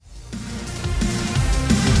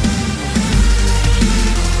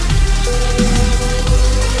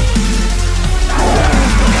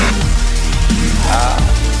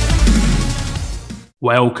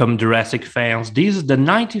Welcome, Jurassic fans. This is the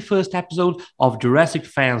 91st episode of Jurassic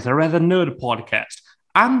Fans, a rather nerd podcast.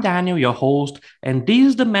 I'm Daniel, your host, and this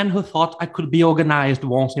is the man who thought I could be organized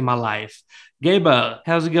once in my life. Gabriel,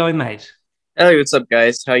 how's it going, mate? Hey, what's up,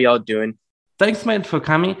 guys? How y'all doing? Thanks, mate, for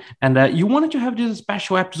coming. And you wanted to have this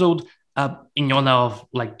special episode in honor of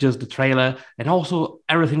like just the trailer and also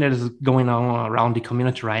everything that is going on around the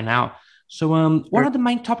community right now. So, what Sure. are the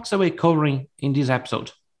main topics that we're covering in this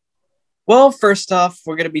episode? Well, first off,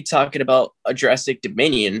 we're going to be talking about a Jurassic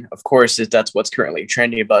Dominion, of course, as that's what's currently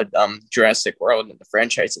trending about Jurassic World and the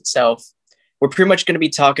franchise itself. We're pretty much going to be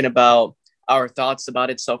talking about our thoughts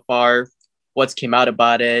about it so far, what's came out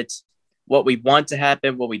about it, what we want to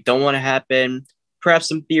happen, what we don't want to happen, perhaps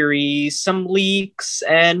some theories, some leaks,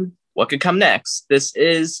 and what could come next. This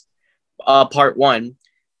is part one,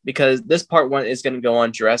 because this part one is going to go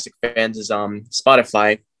on Jurassic Fans'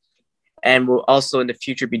 Spotify. And we'll also in the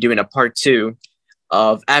future be doing a part two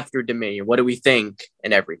of After Dominion. What do we think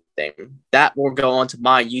and everything? That will go onto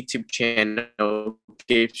my YouTube channel,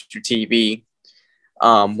 Gapester TV,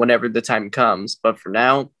 whenever the time comes. But for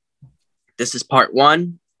now, this is part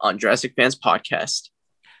one on Jurassic Fans Podcast.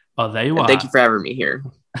 Oh, there you And are. thank you for having me here.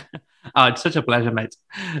 Oh, it's such a pleasure, mate.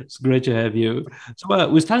 It's great to have you. So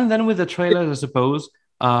we're starting then with the trailers, I suppose.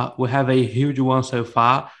 We have a huge one so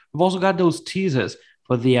far. We've also got those teasers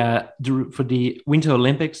for the Winter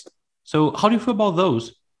Olympics. So how do you feel about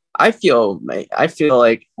those? I feel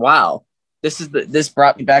like wow, this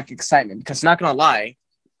brought me back excitement because not gonna lie,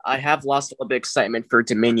 I have lost a little bit of excitement for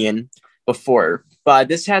Dominion before, but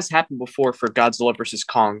this has happened before for Godzilla versus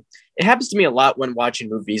Kong. It happens to me a lot when watching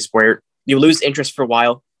movies where you lose interest for a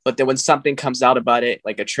while, but then when something comes out about it,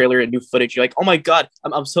 like a trailer and new footage, you're like, oh my god,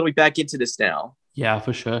 I'm totally back into this now. Yeah,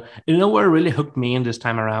 for sure. You know what really hooked me in this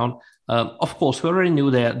time around? Of course, we already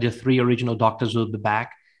knew that the three original Doctors would be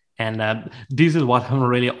back. And this is what I'm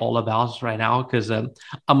really all about right now because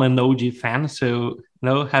I'm an OG fan. So,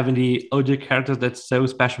 having the OG characters, that's so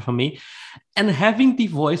special for me. And having the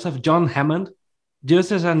voice of John Hammond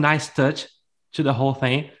just as a nice touch to the whole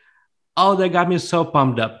thing. Oh, that got me so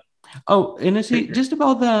pumped up. Oh, and I see just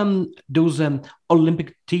about those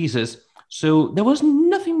Olympic teasers. So there was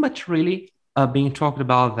nothing much really being talked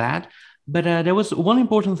about that, but there was one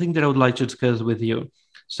important thing that I would like to discuss with you.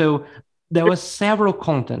 So there was several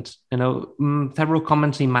content, several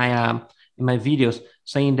comments in my videos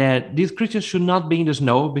saying that these creatures should not be in the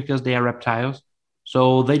snow because they are reptiles,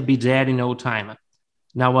 so they'd be dead in no time.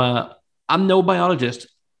 Now, I'm no biologist.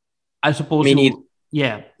 I suppose Me neither. you,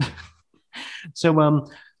 yeah. So,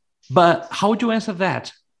 but how would you answer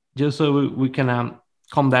that? Just so we can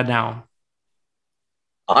calm that down.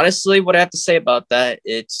 Honestly, what I have to say about that,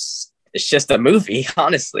 it's just a movie.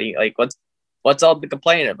 Honestly, like what's all the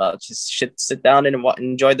complaining about? Just sit down and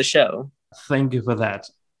enjoy the show. Thank you for that.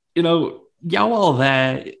 Y'all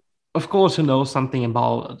there, of course, you know something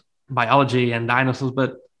about biology and dinosaurs,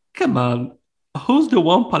 but come on, who's the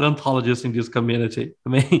one paleontologist in this community? I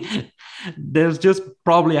mean, there's just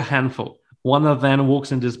probably a handful. One of them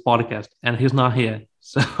works in this podcast, and he's not here.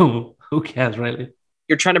 So who cares, really?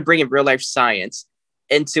 You're trying to bring in real life science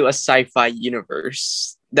into a sci-fi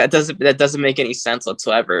universe. That doesn't make any sense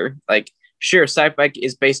whatsoever. Like, sure, sci-fi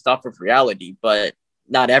is based off of reality, but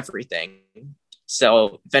not everything.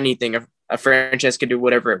 So, if anything, a franchise can do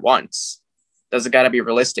whatever it wants. Doesn't got to be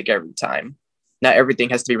realistic every time. Not everything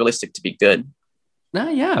has to be realistic to be good. No,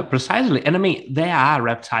 yeah, precisely. And I mean, there are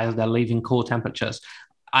reptiles that live in cold temperatures.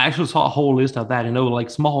 I actually saw a whole list of that, like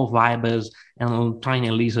small vipers and tiny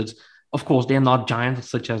lizards. Of course, they're not giants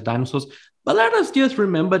such as dinosaurs, but let us just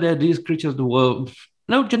remember that these creatures were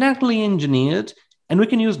genetically engineered, and we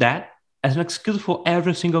can use that as an excuse for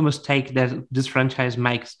every single mistake that this franchise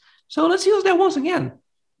makes. So let's use that once again.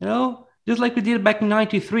 Just like we did back in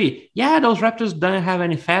 '93. Yeah, those raptors don't have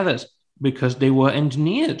any feathers because they were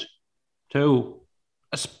engineered. So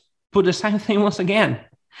let's put the same thing once again.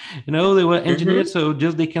 They were engineered Mm-hmm. so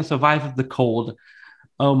just they can survive the cold.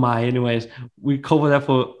 Oh my, anyways, we covered that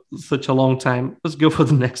for such a long time. Let's go for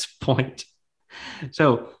the next point.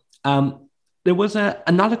 So, there was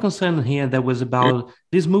another concern here that was about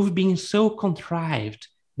this movie being so contrived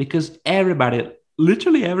because everybody,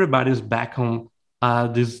 literally everybody, is back on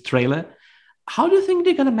this trailer. How do you think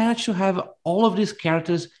they're gonna manage to have all of these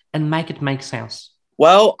characters and make it make sense?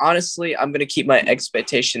 Well, honestly, I'm gonna keep my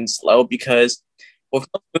expectations low because with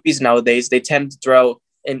movies nowadays, they tend to throw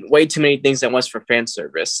in way too many things at once for fan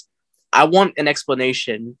service. I want an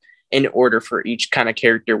explanation in order for each kind of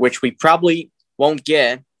character, which we probably won't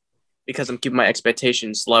get because I'm keeping my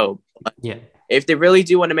expectations low. But Yeah, if they really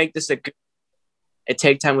do want to make this a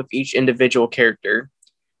take time with each individual character,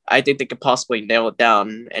 I think they could possibly nail it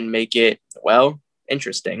down and make it, well,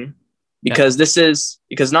 interesting. Yeah.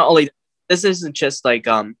 Because not only this isn't just like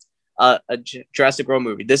a Jurassic World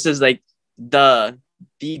movie. This is like the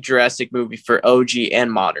Jurassic movie for OG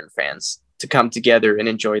and modern fans to come together and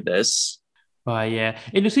enjoy this. Yeah,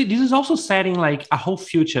 and you see, this is also setting like a whole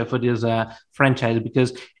future for this franchise,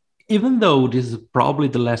 because even though this is probably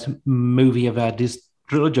the last movie of this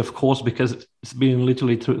trilogy, of course, because it's been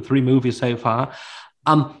literally three movies so far.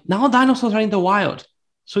 Now dinosaurs are in the wild,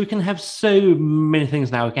 so you can have so many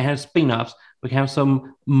things now. We can have spin-offs. We can have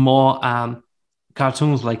some more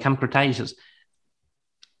cartoons like Camp Cretaceous.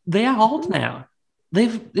 They are old now. They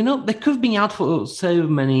could have been out for so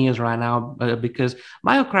many years right now, because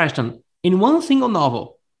Michael Crichton, in one single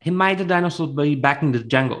novel, he made the dinosaurs be back in the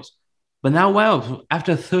jungles. But now, well,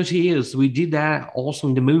 after 30 years, we did that also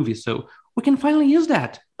in the movie. So we can finally use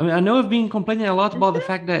that. I mean, I know I've been complaining a lot about the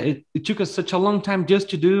fact that it took us such a long time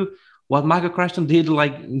just to do what Michael Crichton did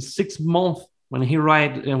like in 6 months when he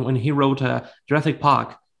wrote Jurassic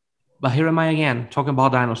Park. But here am I again talking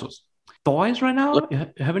about dinosaurs. Toys right now? You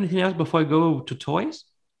have anything else before I go to toys?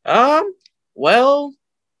 Well,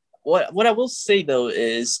 what I will say though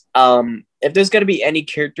is, if there's gonna be any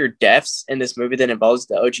character deaths in this movie that involves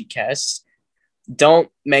the OG cast, don't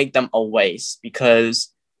make them a waste,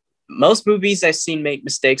 because most movies I've seen make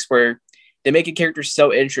mistakes where they make a character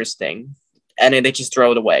so interesting and then they just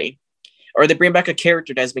throw it away, or they bring back a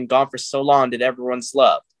character that's been gone for so long that everyone's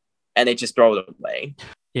loved and they just throw it away.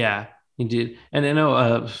 Yeah, indeed.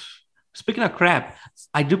 And speaking of crap,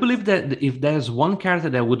 I do believe that if there's one character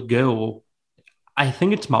that would go, I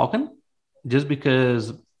think it's Malcolm, just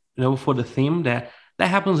because, for the theme that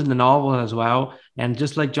happens in the novel as well. And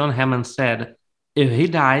just like John Hammond said, if he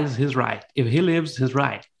dies, he's right. If he lives, he's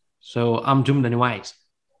right. So I'm doomed anyways.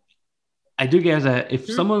 I do guess that if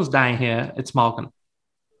someone's dying here, it's Malcolm.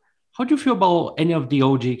 How do you feel about any of the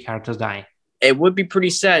OG characters dying? It would be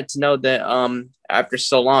pretty sad to know that after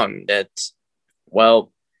so long that,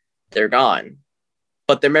 well, they're gone.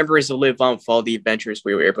 But their memories will live on for all the adventures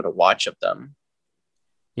we were able to watch of them.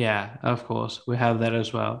 Yeah, of course. We have that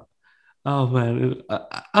as well. Oh man,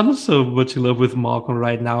 I'm so much in love with Malcolm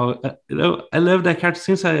right now. I love that character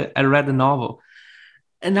since I read the novel.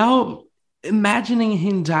 And now imagining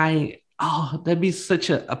him dying, oh, that'd be such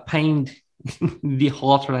a pain in the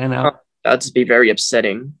heart right now. That'd be very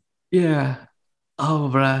upsetting. Yeah.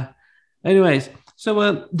 Oh, bruh. Anyways,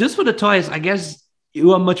 so just for the toys, I guess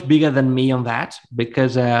you are much bigger than me on that,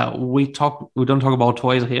 because we don't talk about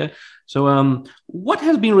toys here. So what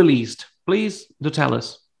has been released? Please do tell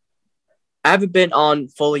us. I haven't been on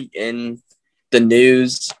fully in the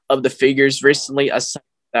news of the figures recently, aside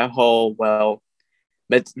from that whole, well,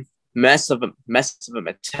 mess of a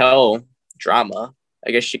Mattel drama,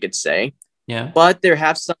 I guess you could say. Yeah. But there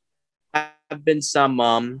have been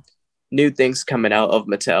some new things coming out of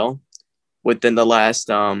Mattel within the last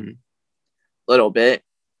little bit.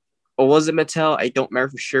 Or was it Mattel? I don't remember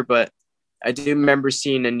for sure, but I do remember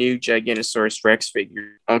seeing a new Giganotosaurus Rex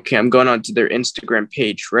figure. Okay, I'm going on to their Instagram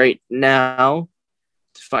page right now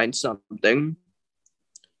to find something.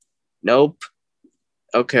 Nope.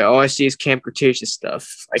 Okay, all I see is Camp Cretaceous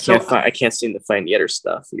stuff. I can't seem to find the other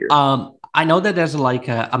stuff here. I know that there's like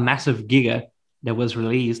a massive Giga that was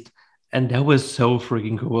released, and that was so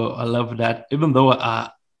freaking cool. I love that. Even though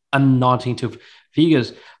I'm not into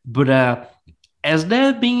figures, but has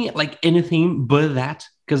there been like anything but that?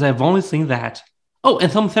 Because I've only seen that. Oh, and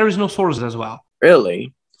some Therizinosaurus as well.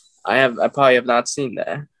 Really? I probably have not seen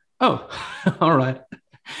that. Oh, all right.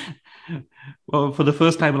 Well, for the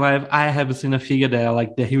first time in life, I haven't seen a figure that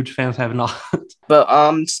like the huge fans have not.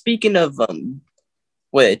 But speaking of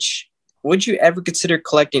which, would you ever consider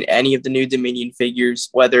collecting any of the new Dominion figures,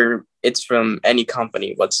 whether it's from any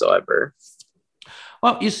company whatsoever?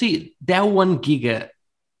 Well, you see, that one Giga,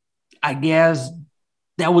 I guess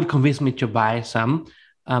that would convince me to buy some.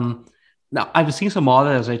 Now, I've seen some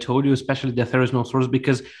others, as I told you, especially the Therizinosaurus,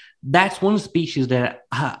 because that's one species that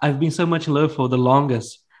I've been so much in love for the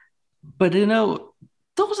longest. But,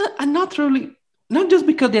 those are not really, not just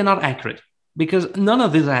because they're not accurate, because none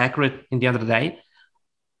of these are accurate in the end of the day,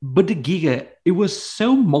 but the Giga, it was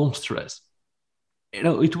so monstrous.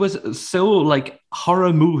 It was so like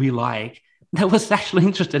horror movie-like that was actually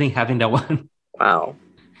interested in having that one. Wow.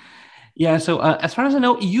 Yeah, so as far as I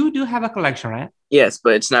know, you do have a collection, right? Yes,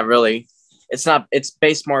 but it's it's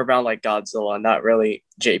based more around like Godzilla, not really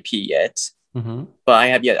JP yet. Mm-hmm. But I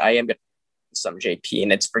am getting some JP,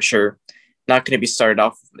 and it's for sure not going to be started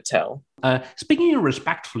off with Mattel. Speaking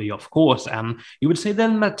respectfully, of course, you would say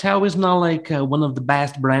then Mattel is not like one of the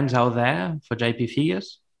best brands out there for JP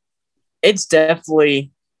figures? It's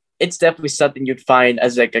definitely it's definitely something you'd find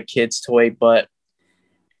as like a kid's toy. But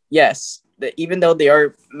yes, even though they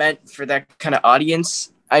are meant for that kind of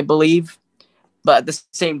audience, I believe, but at the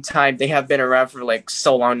same time, they have been around for like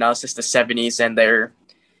so long now, since the 70s, and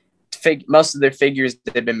most of their figures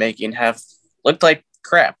they've been making have looked like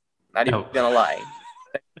crap. Not even gonna lie.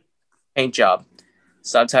 Paint job.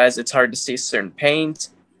 Sometimes it's hard to see certain paint.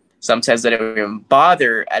 Sometimes they don't even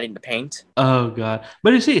bother adding the paint. Oh god!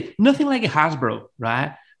 But you see, nothing like a Hasbro,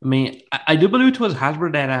 right? I mean, I do believe it was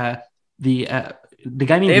Hasbro that the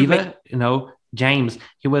guy named Viva, James,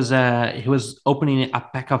 he was opening a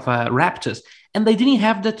pack of Raptors, and they didn't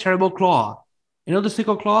have the terrible claw, the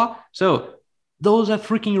sickle claw. So those are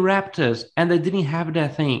freaking Raptors, and they didn't have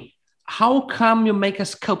that thing. How come you make a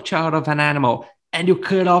sculpture out of an animal and you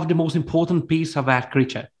cut off the most important piece of that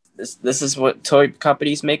creature? This is what toy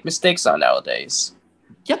companies make mistakes on nowadays.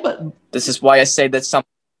 Yeah, but this is why I say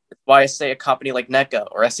why I say a company like NECA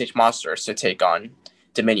or SH Monsters to take on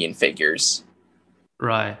Dominion figures.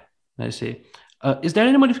 Right. I see. Is there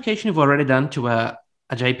any modification you've already done to a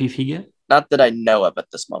JP figure? Not that I know of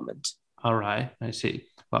at this moment. All right. I see.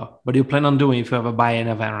 Well, what do you plan on doing if you ever buy an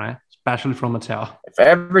event, right? Especially from Mattel. If I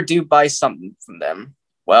ever do buy something from them,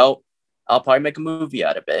 well, I'll probably make a movie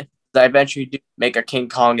out of it. I eventually do make a King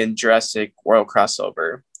Kong and Jurassic World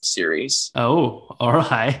crossover series. Oh, all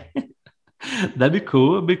right. That'd be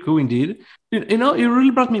cool. It'd be cool indeed. It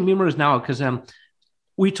really brought me memories now because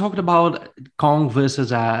we talked about Kong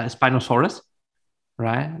versus Spinosaurus,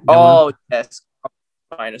 right? Yes,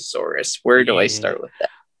 Spinosaurus. Where do I start with that?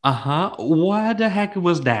 What the heck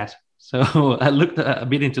was that? So I looked a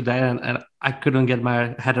bit into that and I couldn't get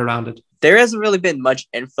my head around it. There hasn't really been much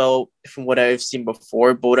info from what I've seen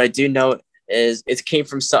before, but what I do know is it came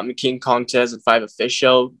from something King Kong 2005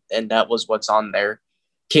 official, and that was what's on there.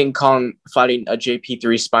 King Kong fighting a JP3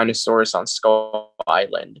 Spinosaurus on Skull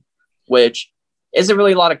Island, which isn't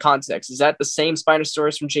really a lot of context. Is that the same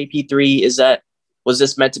Spinosaurus from JP3? Was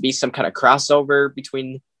this meant to be some kind of crossover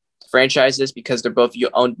between franchises because they're both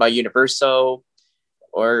owned by Universal?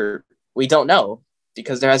 Or we don't know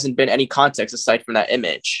because there hasn't been any context aside from that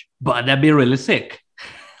image. But that'd be really sick.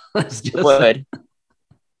 It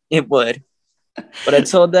would. But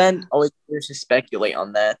until then, all we do is just speculate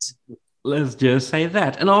on that. Let's just say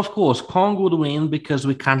that. And of course, Kong would win because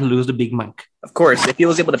we can't lose the big monk. Of course, if he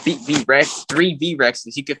was able to beat three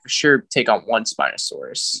V-Rexes, he could for sure take on one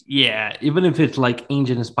Spinosaurus. Yeah, even if it's like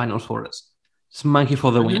Ancient Spinosaurus. It's monkey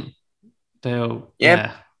for the win. So,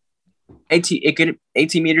 yeah. 18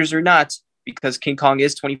 meters or not, because King Kong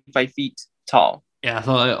is 25 feet tall. Yeah,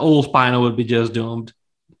 so all Spino would be just doomed.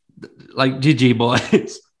 Like, GG,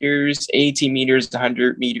 boys. Here's 18 meters,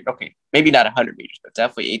 100 meters. Okay, maybe not 100 meters, but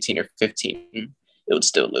definitely 18 or 15. It would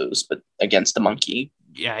still lose, but against the monkey.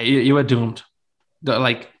 Yeah, you were doomed.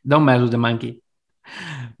 Don't mess with the monkey.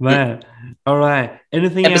 Man, all right.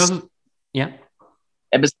 Anything else? Yeah.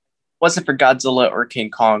 If it wasn't for Godzilla or King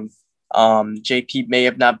Kong, JP may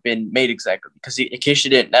have not been made exactly, because in case you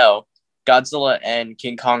didn't know, Godzilla and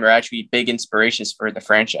King Kong are actually big inspirations for the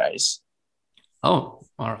franchise. Oh,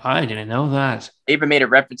 all right. I didn't know that. They even made a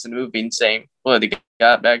reference in the movie and saying, well, they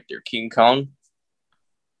got back there, King Kong.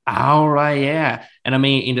 All right, yeah. And I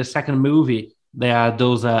mean, in the second movie, there are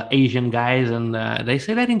those Asian guys, and they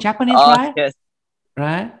say that in Japanese, right? Yes.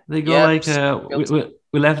 Right? They go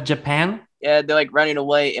we left Japan. Yeah, they're like running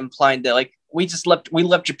away, implying that like we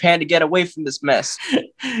left Japan to get away from this mess.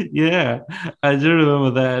 Yeah, I do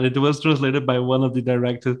remember that. It was translated by one of the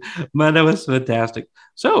directors. Man, that was fantastic.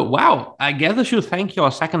 So, wow, I guess I should thank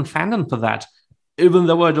your second fandom for that. Even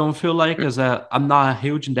though I don't feel like I'm not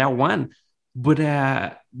huge in that one. But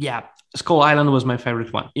yeah, Skull Island was my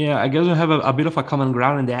favorite one. Yeah, I guess we have a bit of a common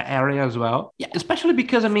ground in that area as well. Yeah, especially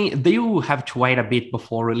because, I mean, they will have to wait a bit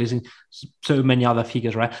before releasing so many other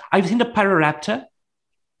figures, right? I've seen the Pyroraptor,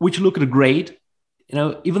 which looked great.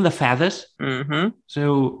 Even the feathers. Mm-hmm.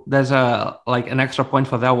 So there's an extra point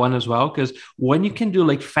for that one as well, because when you can do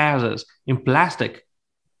like feathers in plastic,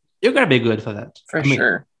 you're gonna be good for that. For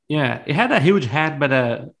sure. Yeah, it had a huge head, but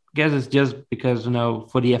I guess it's just because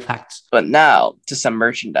for the effects. But now to some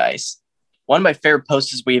merchandise. One of my favorite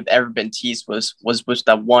posters we've ever been teased was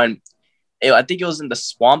that one. I think it was in the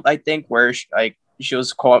swamp. I think where she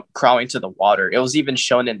was crawling to the water. It was even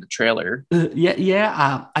shown in the trailer.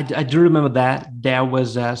 I do remember that. That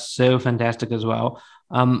was so fantastic as well.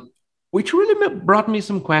 Which really brought me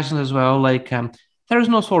some questions as well. Like, there is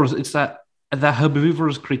no source. It's the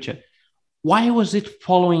herbivorous creature. Why was it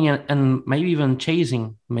following and maybe even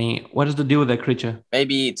chasing me? What is the deal with that creature?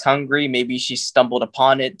 Maybe it's hungry. Maybe she stumbled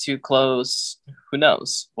upon it too close. Who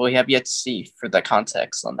knows? Well, we have yet to see for the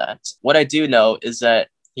context on that. What I do know is that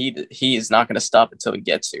he is not going to stop until he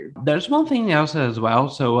gets here. There's one thing else as well.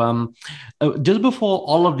 So, just before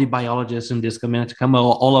all of the biologists in this community come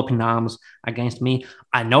all up in arms against me,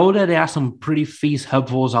 I know that there are some pretty fierce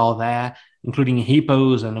herbivores out there, including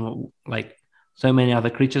hippos and like so many other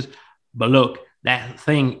creatures. But look, that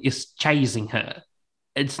thing is chasing her.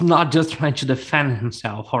 It's not just trying to defend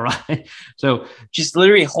himself, all right? So she's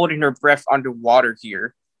literally holding her breath underwater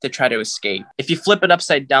here to try to escape. If you flip it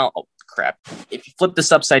upside down, oh crap. If you flip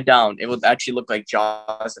this upside down, it would actually look like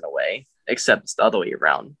Jaws in a way, except it's the other way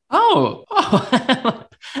around. Oh,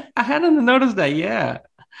 I hadn't noticed that. Yeah.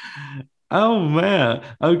 Oh man.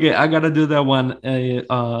 Okay, I gotta do that one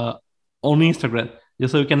on Instagram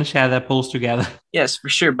just so we can share that post together. Yes, for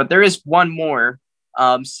sure. But there is one more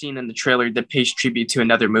scene in the trailer that pays tribute to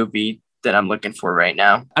another movie that I'm looking for right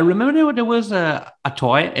now. I remember there was a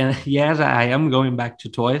toy, and yes, I am going back to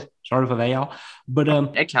toys. Sorry for that, y'all. But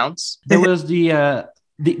it counts. There was the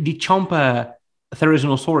Chompa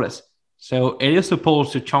Therizinosaurus. So it is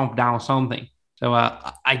supposed to chomp down something. So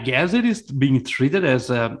I guess it is being treated as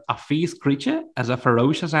a fierce creature, as a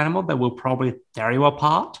ferocious animal that will probably tear you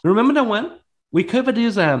apart. Remember that one? We covered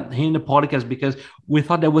this here in the podcast because we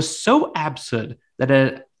thought that was so absurd that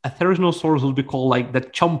a Therizinosaurus would be called like the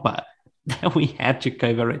Chompa that we had to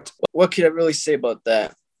cover it. What could I really say about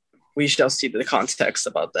that? We shall see the context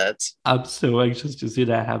about that. I'm so anxious to see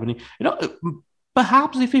that happening.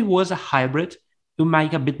 Perhaps if it was a hybrid, it would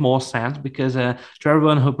make a bit more sense because to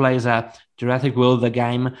everyone who plays Jurassic World, the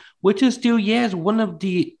game, which is still, yes, one of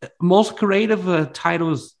the most creative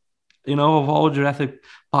titles, of all Jurassic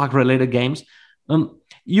Park related games.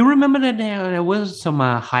 You remember that there was some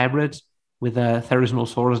hybrids with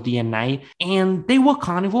Therizinosaurus DNA, and they were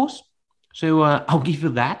carnivores. So I'll give you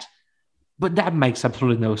that. But that makes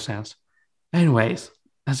absolutely no sense. Anyways,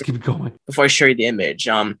 let's keep going. Before I show you the image,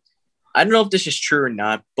 I don't know if this is true or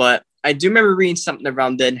not, but I do remember reading something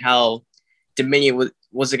around then how Dominion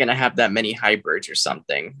wasn't going to have that many hybrids or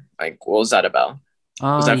something. Like, what was that about?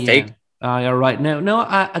 Was that fake? Yeah, right. No,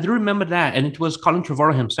 I do remember that. And it was Colin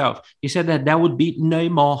Trevorrow himself. He said that there would be no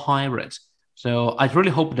more hybrids. So I really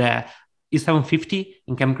hope that E750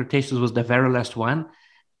 in Camp Cretaceous was the very last one.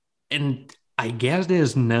 And I guess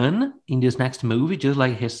there's none in this next movie, just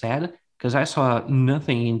like he said, because I saw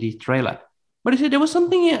nothing in the trailer. But he said there was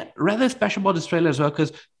something rather special about this trailer as well,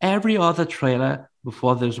 because every other trailer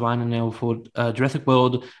before this one, and then for Jurassic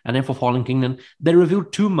World, and then for Fallen Kingdom, they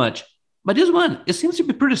revealed too much. But this one, it seems to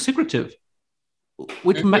be pretty secretive,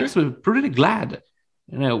 which makes me pretty glad.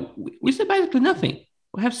 We see basically nothing.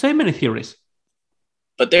 We have so many theories.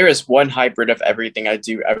 But there is one hybrid of everything I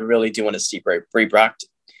really do want to see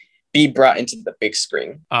be brought into the big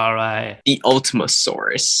screen. All right. The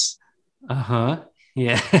Ultimasaurus. Uh-huh.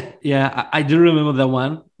 Yeah. Yeah, I do remember that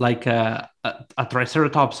one. Like a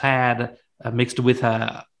Triceratops head mixed with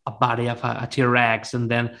a body of a T-Rex, and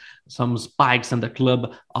then some spikes in the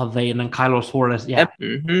club of the Ankylosaurus. Yeah. Yep.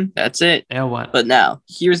 Mm-hmm. That's it. Yeah, what? But now,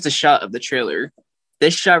 here's the shot of the trailer.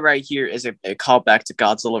 This shot right here is a callback to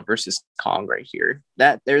Godzilla versus Kong right here.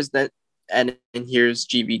 There's that, and here's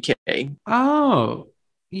GVK. Oh,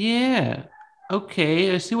 yeah.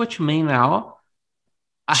 Okay, I see what you mean now.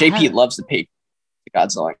 JP loves to pay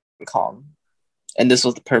Godzilla and Kong, and this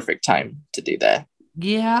was the perfect time to do that.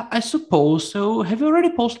 Yeah, I suppose so. Have you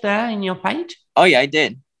already posted that in your page? Oh yeah, I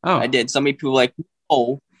did. Oh, I did. So many people were like,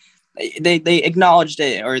 oh, they acknowledged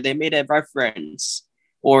it, or they made a reference,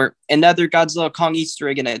 or another Godzilla Kong Easter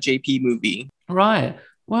egg in a JP movie. Right.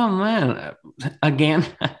 Well, man, again,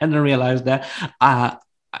 I hadn't realized that. I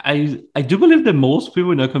do believe that most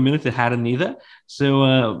people in the community hadn't either.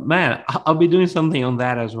 So, man, I'll be doing something on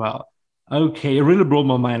that as well. Okay, it really blew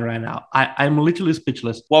my mind right now. I'm literally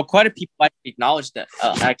speechless. Well, quite a few people actually acknowledged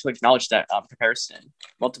that comparison.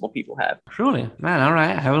 Multiple people have. Truly, man. All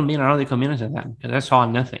right, I haven't been around the community then because I saw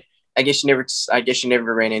nothing. I guess you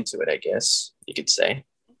never ran into it. I guess you could say.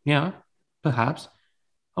 Yeah, perhaps.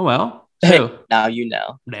 Oh well. So now you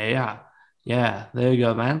know. Yeah. There you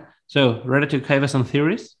go, man. So ready to cover some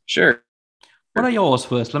theories? Sure. What are yours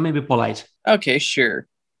first? Let me be polite. Okay, sure.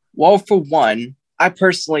 Well, for one, I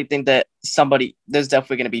personally think that there's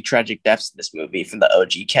definitely going to be tragic deaths in this movie from the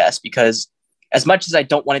OG cast, because as much as I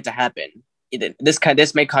don't want it to happen,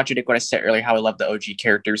 this may contradict what I said earlier, how I love the OG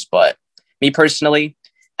characters, but me personally,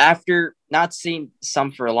 after not seeing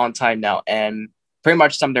some for a long time now, and pretty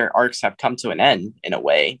much some of their arcs have come to an end in a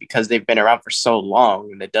way because they've been around for so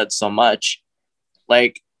long and they've done so much,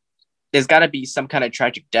 like there's got to be some kind of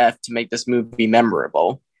tragic death to make this movie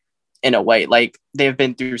memorable. in a way. Like they've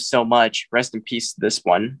been through so much. Rest in peace to this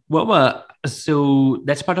one. Well, so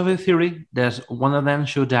that's part of the theory. There's one of them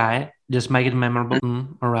should die. Just make it memorable.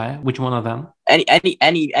 All right. Which one of them?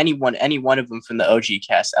 Any one of them from the OG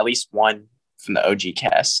cast. At least one from the OG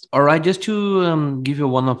cast. All right. Just to give you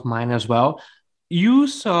one of mine as well. You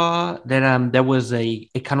saw that there was a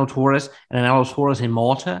Carnotaurus and an Allosaurus in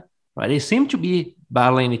Malta, right? They seem to be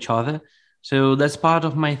battling each other. So that's part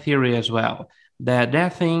of my theory as well.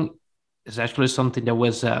 That thing is actually something that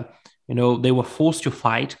was, they were forced to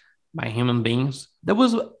fight by human beings. There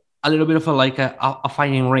was a little bit of a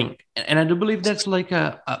fighting ring. And I do believe that's like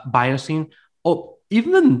a Biosyn. Or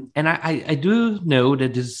even, and I do know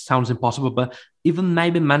that this sounds impossible, but even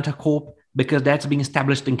maybe Manticore, because that's being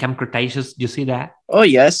established in Camp Cretaceous. Do you see that? Oh,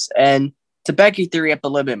 yes. And to back your theory up a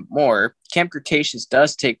little bit more, Camp Cretaceous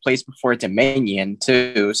does take place before Dominion,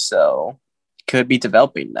 too. So could be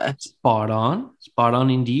developing that. Spot on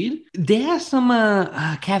indeed. There are some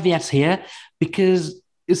caveats here because,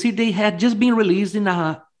 you see, they had just been released in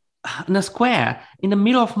a square in the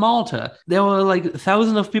middle of Malta. There were like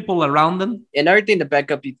thousands of people around them. Another thing to back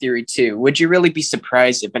up your theory, too, would you really be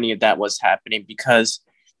surprised if any of that was happening? Because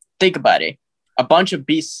think about it. A bunch of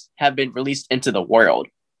beasts have been released into the world.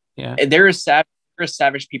 Yeah. And there are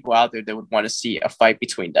savage people out there that would want to see a fight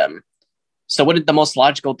between them. So wouldn't the most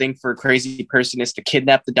logical thing for a crazy person is to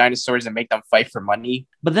kidnap the dinosaurs and make them fight for money?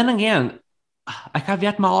 But then again, I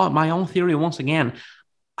caveat my own theory once again.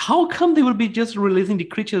 How come they would be just releasing the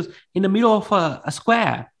creatures in the middle of a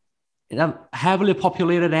square in a heavily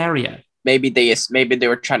populated area? Maybe they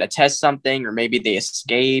were trying to test something, or maybe they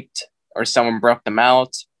escaped, or someone broke them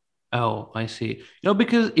out. Oh, I see.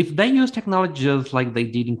 Because if they use technology just like they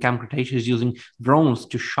did in Camp Cretaceous, using drones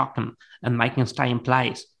to shock them and make them stay in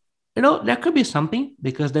place, there could be something,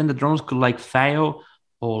 because then the drones could fail,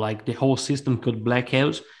 or the whole system could black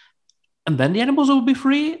out, and then the animals will be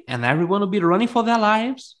free and everyone will be running for their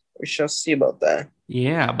lives. We shall see about that.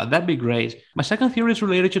 Yeah, but that'd be great. My second theory is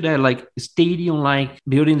related to that stadium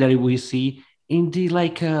building that we see in the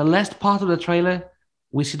last part of the trailer.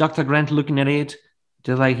 We see Dr. Grant looking at it,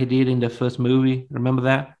 just like he did in the first movie. Remember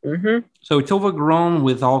that? Mm-hmm. So it's overgrown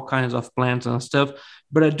with all kinds of plants and stuff.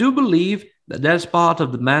 But I do believe that that's part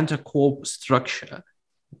of the Manticore structure,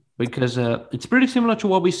 because it's pretty similar to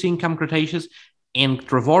what we see in Camp Cretaceous. And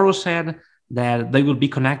Trevorrow said that they will be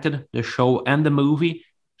connected, the show and the movie.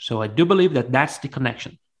 So I do believe that that's the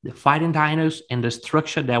connection, the fighting dinos and the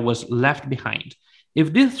structure that was left behind.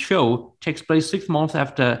 If this show takes place 6 months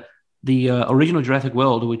after the original Jurassic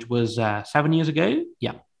World, which was 7 years ago,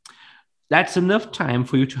 yeah, that's enough time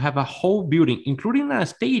for you to have a whole building, including a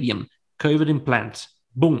stadium, covered in plants.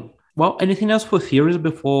 Boom. Well, anything else for theories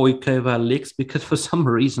before we cover leaks? Because for some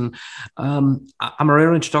reason, I'm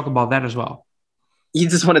raring to talk about that as well. You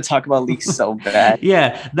just want to talk about leaks so bad.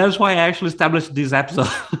 Yeah, that's why I actually established this episode.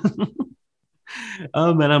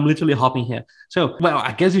 Oh man, I'm literally hopping here. So, well,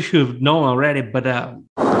 I guess you should have known already, but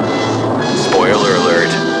spoiler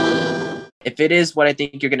alert. If it is what I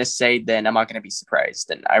think you're going to say, then I'm not going to be surprised.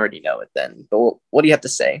 Then I already know it then. But what do you have to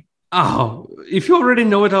say? Oh, if you already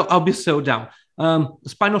know it, I'll be so down.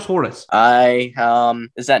 Spinosaurus.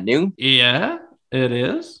 Is that new? Yeah, it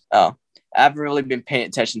is. Oh, I haven't really been paying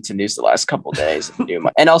attention to news the last couple of days.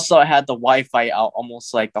 And also I had the Wi-Fi out almost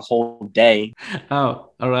the whole day.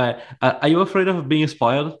 Oh, all right. Are you afraid of being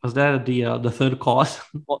spoiled? Was that the third cause?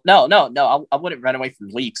 Well, no. I wouldn't run away from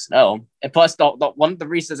leaks. No. And plus, one of the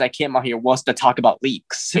reasons I came out here was to talk about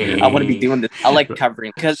leaks. I want to be doing this. I like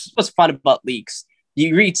covering, because what's fun about leaks?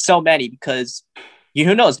 You read so many, because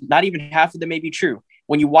who knows? Not even half of them may be true.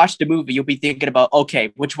 When you watch the movie, you'll be thinking about,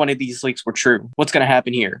 okay, which one of these leaks were true? What's going to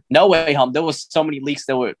happen here? No way, there was so many leaks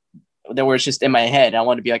that were just in my head. I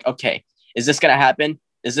want to be like, okay, is this going to happen?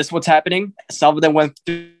 Is this what's happening? Some of them went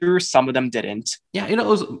through, some of them didn't. Yeah,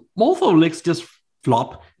 most of the leaks just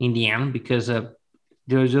flop in the end, because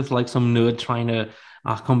they're just some nerd trying to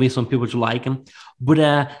convince some people to like him. But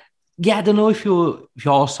yeah, I don't know if you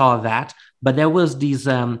all saw that, but there was these,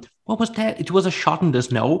 what was that? It was a shot in the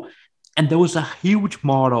snow. And there was a huge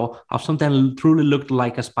model of something that truly looked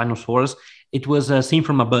like a Spinosaurus. It was seen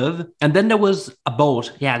from above. And then there was a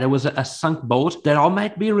boat. Yeah, there was a sunk boat that all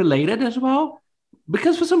might be related as well.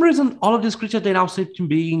 Because for some reason, all of these creatures, they now seem to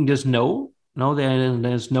be in the snow. They're in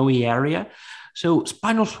the snowy area. So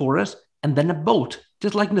Spinosaurus and then a boat,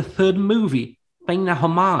 just like in the third movie, paying a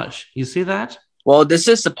homage. You see that? Well, this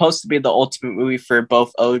is supposed to be the ultimate movie for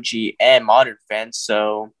both OG and modern fans.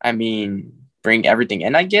 So, I mean, bring everything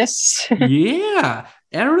in, I guess. Yeah,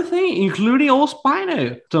 everything, including old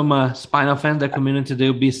Spino. Some Spino fans, the community,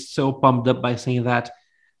 they'll be so pumped up by seeing that.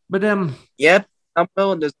 But Yep, Some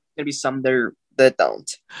will, and there's gonna be some there that don't.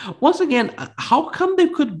 Once again, how come they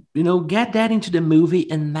could, get that into the movie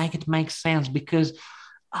and make it make sense? Because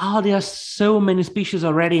there are so many species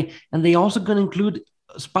already, and they also gonna include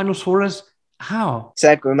Spinosaurus. How?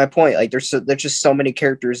 Exactly my point. Like there's just so many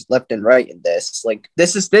characters left and right in this. Like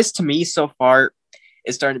this to me so far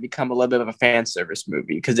is starting to become a little bit of a fan service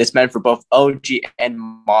movie because it's meant for both OG and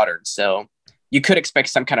modern. So you could expect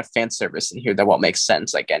some kind of fan service in here that won't make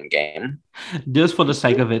sense, like Endgame. Just for the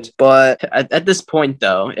sake of it. But at this point,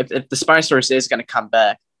 though, if the Spinosaurus is going to come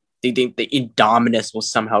back, do you think the Indominus will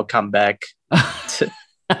somehow come back?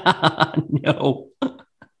 No.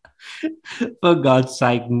 For God's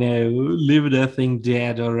sake, no. Leave that thing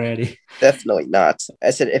dead already. Definitely not. I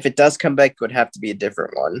said if it does come back, it would have to be a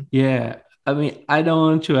different one. Yeah. I mean, I don't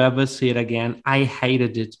want to ever see it again. I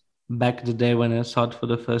hated it back the day when I saw it for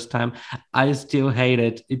the first time. I still hate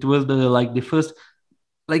it. It was the first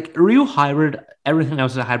real hybrid. Everything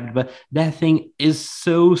else is a hybrid, but that thing is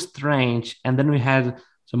so strange. And then we had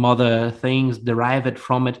some other things derived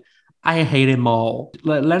from it. I hate him all.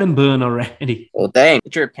 Let him burn already. Well, dang.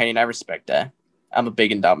 It's your opinion. I respect that. I'm a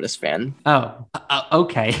big Indominus fan. Oh,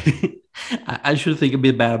 okay. I should think a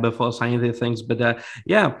bit better before saying these things, but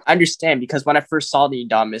yeah. I understand because when I first saw the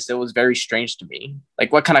Indominus, it was very strange to me.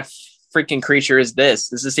 Like, what kind of freaking creature is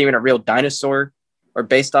this? Is this even a real dinosaur or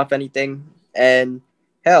based off anything? And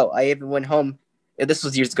hell, I even went home. This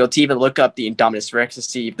was years ago to even look up the Indominus Rex to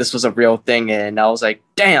see if this was a real thing, and I was like,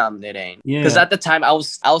 "Damn, it ain't." Because at the time, I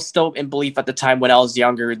was still in belief at the time when I was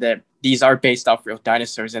younger that these are based off real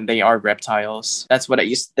dinosaurs and they are reptiles. That's what I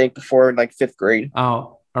used to think before, like 5th grade.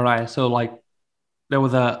 Oh, all right. So there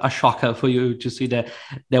was a shocker for you to see that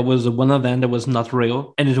there was one of them that was not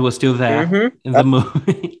real, and it was still there in the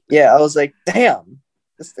movie. Yeah, I was like, "Damn,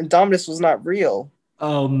 this Indominus was not real."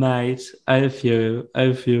 Oh, mate, I feel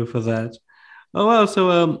for that. Oh, well,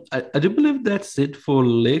 so I do believe that's it for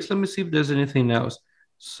lakes. Let me see if there's anything else.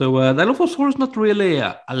 So Dilophosaurus is not really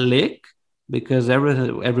a lake because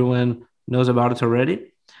everyone knows about it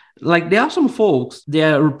already. Like, there are some folks,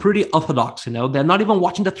 they're pretty orthodox, they're not even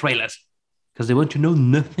watching the trailers because they want to know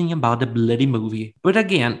nothing about the bloody movie. But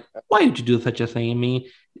again, why would you do such a thing? I mean,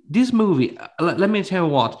 this movie, let me tell you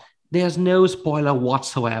what, there's no spoiler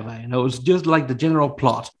whatsoever. It's just like the general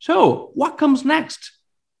plot. So what comes next?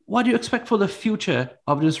 What do you expect for the future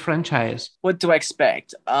of this franchise? What do I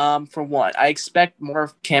expect? For one, I expect more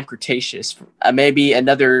of Camp Cretaceous. Maybe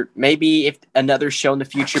if another show in the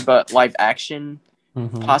future, but live action,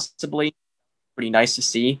 possibly. Pretty nice to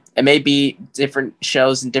see. And maybe different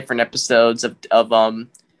shows and different episodes of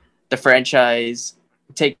the franchise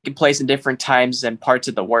taking place in different times and parts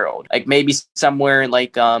of the world. Like maybe somewhere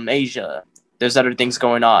in Asia, there's other things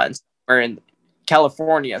going on. Or in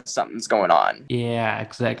California, something's going on. Yeah,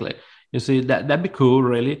 exactly. You see, that'd be cool,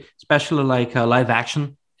 really, especially like live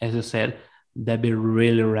action, as you said. That'd be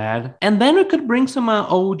really rad. And then we could bring some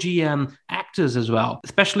OG actors as well,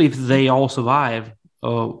 especially if they all survive.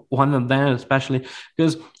 One of them, especially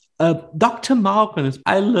because Dr. Malcolm,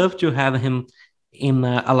 I love to have him in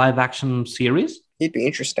a live action series. He'd be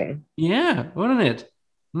interesting. Yeah, wouldn't it?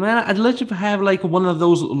 Man, I'd love to have like one of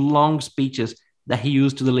those long speeches that he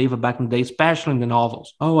used to deliver back in the day, especially in the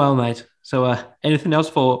novels. Oh, well, mate. So anything else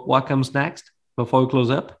for what comes next before we close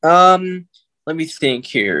up? Let me think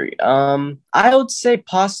here. I would say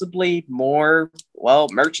possibly more,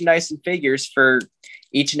 merchandise and figures for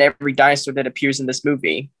each and every dinosaur that appears in this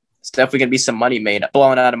movie. It's definitely going to be some money made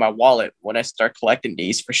blown out of my wallet when I start collecting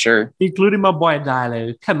these for sure. Including my boy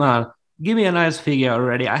Dilo. Come on. Give me a nice figure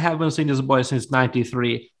already. I haven't seen this boy since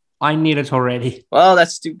 93. I need it already. Well,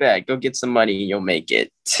 that's too bad. Go get some money. You'll make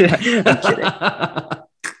it. I'm kidding.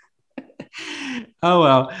 Oh,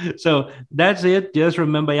 well. So that's it. Just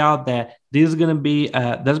remember out there, there's going to be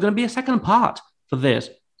a second part for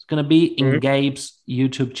this. It's going to be in Gabe's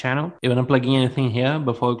YouTube channel. You want to plug in anything here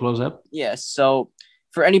before we close up? Yeah. So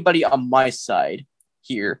for anybody on my side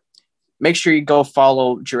here, make sure you go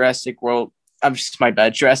follow Jurassic Fans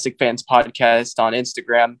Podcast on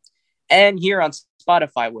Instagram and here on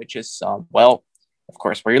Spotify, which is, of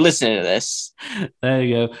course, where you're listening to this. There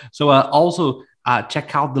you go. So also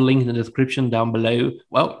check out the link in the description down below.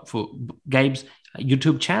 Well, for Gabe's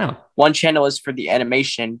YouTube channel. One channel is for the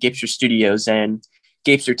animation, Gapester Studios, and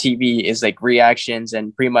Gapester TV is like reactions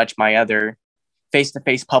and pretty much my other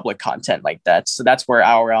face-to-face public content like that. So that's where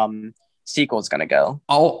our sequel is going to go.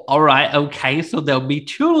 Oh, all right. Okay. So there'll be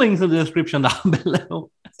 2 links in the description down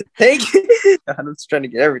below. Thank you. I'm just trying to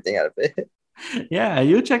get everything out of it. Yeah,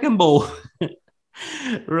 you check them both.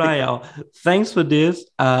 Right, y'all. Thanks for this.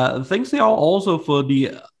 Thanks y'all also for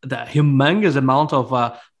the humongous amount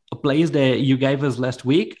of place that you gave us last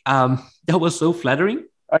week. That was so flattering.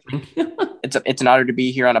 Thank you. It's an honor to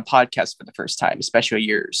be here on a podcast for the first time, especially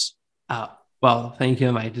yours. Well, thank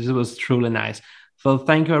you, mate. This was truly nice. So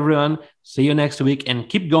thank you, everyone. See you next week and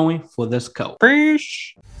keep going for this code.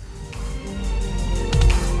 Preach.